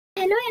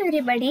Hello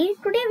everybody,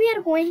 today we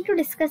are going to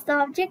discuss the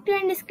objective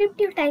and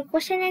descriptive type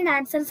question and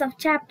answers of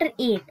chapter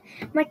 8,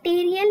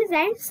 Materials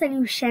and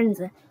Solutions,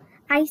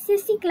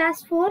 ICSE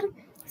class 4,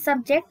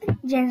 subject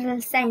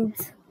General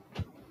Science.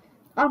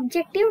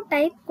 Objective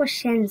type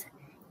questions.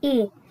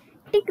 A.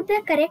 Tick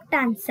the correct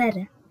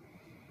answer.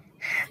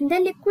 The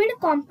liquid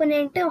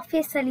component of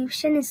a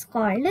solution is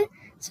called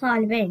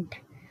solvent.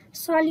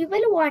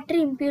 Soluble water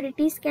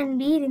impurities can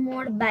be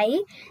removed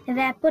by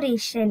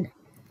evaporation.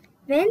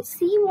 When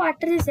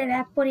seawater is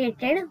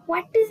evaporated,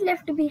 what is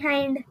left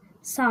behind?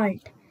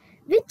 Salt.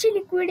 Which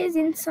liquid is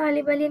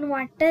insoluble in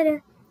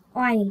water?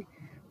 Oil.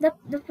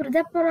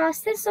 The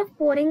process of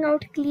pouring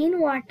out clean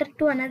water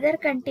to another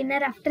container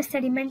after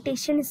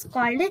sedimentation is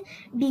called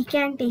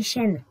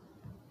decantation.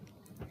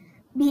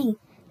 B.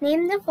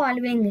 Name the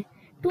following.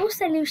 Two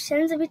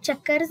solutions which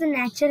occurs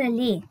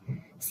naturally.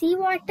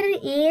 Seawater,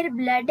 air,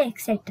 blood,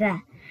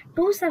 etc.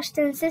 Two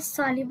substances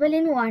soluble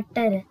in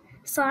water.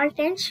 Salt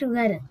and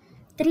sugar.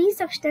 Three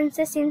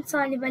substances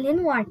insoluble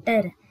in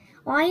water.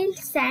 Oil,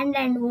 sand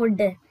and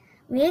wood.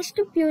 Ways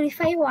to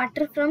purify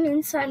water from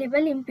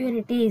insoluble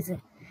impurities.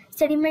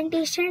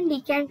 Sedimentation,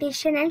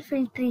 decantation and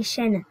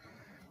filtration.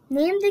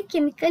 Name the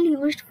chemical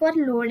used for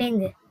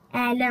loading.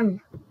 Alum.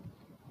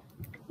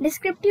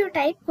 Descriptive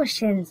type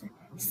questions.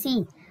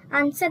 C.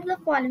 Answer the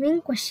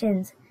following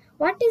questions.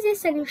 What is a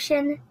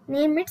solution?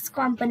 Name its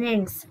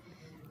components.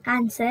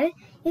 Answer.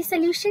 A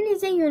solution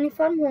is a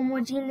uniform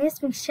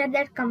homogeneous mixture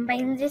that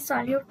combines a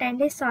solute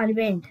and a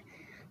solvent.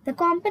 The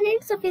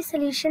components of a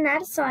solution are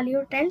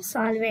solute and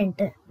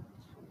solvent.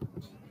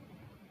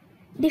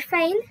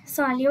 Define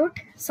solute,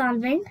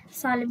 solvent,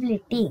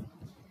 solubility.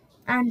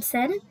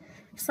 Answer.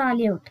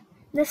 Solute.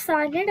 The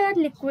solid or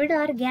liquid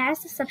or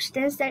gas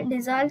substance that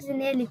dissolves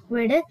in a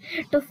liquid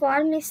to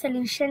form a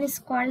solution is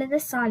called the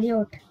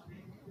solute.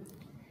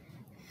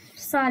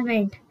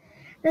 Solvent.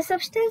 The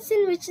substance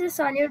in which the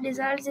solute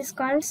dissolves is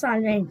called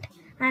solvent.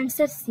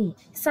 Answer C.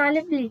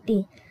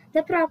 Solubility.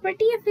 The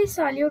property of a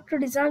solute to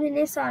dissolve in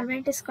a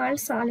solvent is called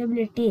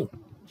solubility.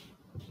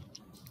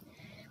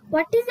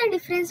 What is the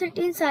difference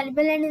between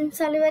soluble and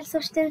insoluble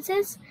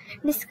substances?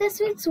 Discuss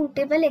with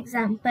suitable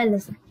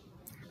examples.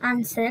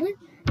 Answer.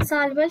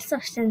 Soluble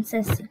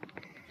substances.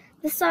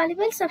 The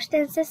soluble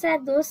substances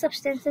are those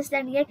substances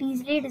that get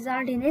easily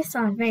dissolved in a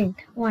solvent,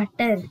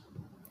 water.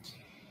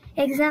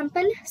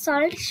 Example,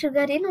 salt,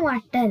 sugar in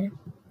water.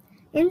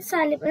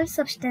 Insoluble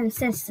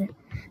substances.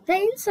 The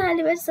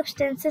insoluble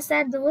substances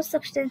are those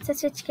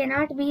substances which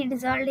cannot be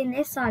dissolved in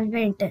a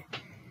solvent,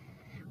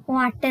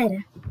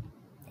 water.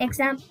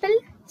 Example,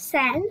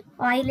 sand,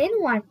 oil in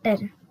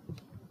water.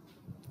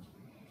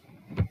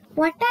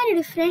 What are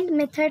different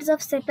methods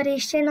of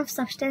separation of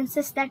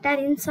substances that are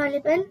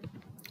insoluble?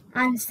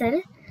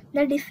 Answer.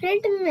 The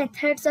different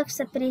methods of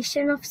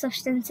separation of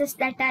substances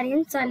that are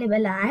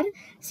insoluble are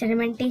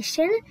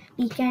sedimentation,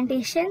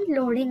 decantation,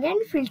 loading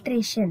and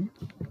filtration.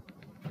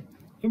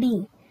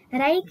 D.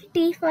 Write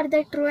T for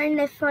the true and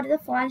F for the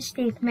false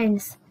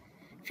statements.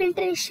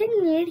 Filtration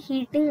need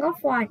heating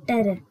of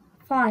water.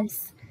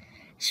 False.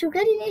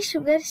 Sugar in a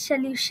sugar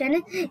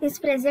solution is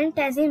present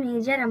as a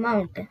major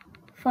amount.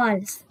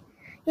 False.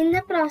 In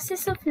the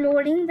process of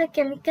loading, the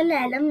chemical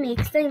alum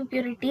makes the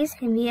impurities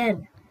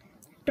heavier.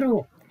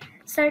 True.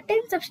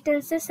 Certain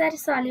substances are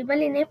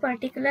soluble in a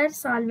particular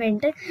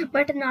solvent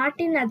but not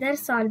in other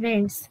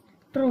solvents.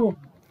 True.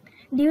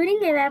 During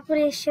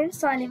evaporation,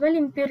 soluble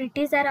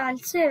impurities are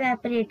also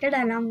evaporated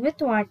along with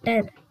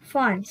water.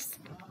 False.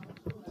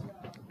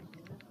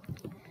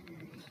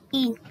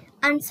 E.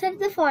 Answer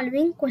the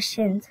following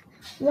questions.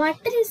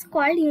 Water is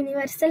called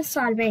universal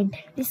solvent.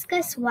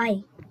 Discuss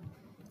why.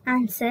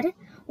 Answer.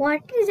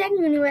 Water is an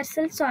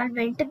universal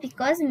solvent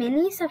because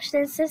many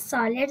substances,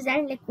 solids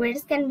and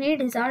liquids can be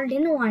dissolved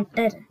in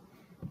water.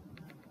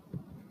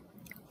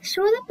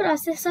 Show the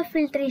process of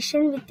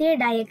filtration with a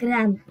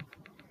diagram.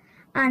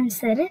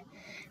 Answer.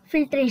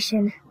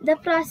 Filtration. The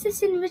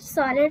process in which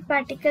solid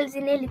particles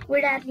in a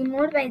liquid are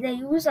removed by the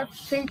use of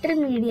filter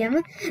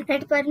medium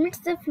that permits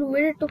the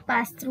fluid to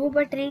pass through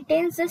but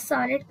retains the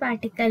solid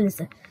particles.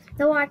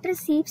 The water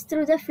seeps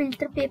through the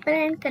filter paper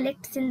and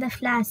collects in the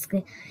flask.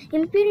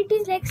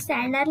 Impurities like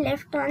sand are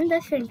left on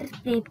the filter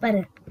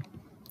paper.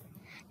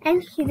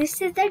 And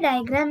this is the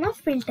diagram of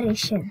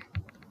filtration.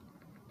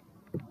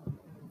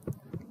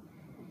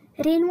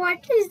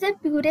 Rainwater is the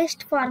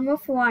purest form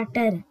of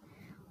water.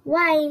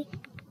 Why?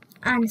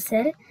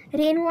 Answer.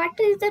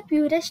 Rainwater is the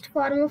purest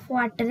form of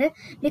water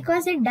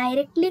because it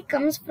directly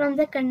comes from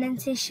the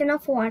condensation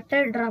of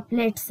water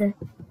droplets.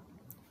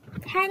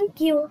 Thank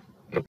you.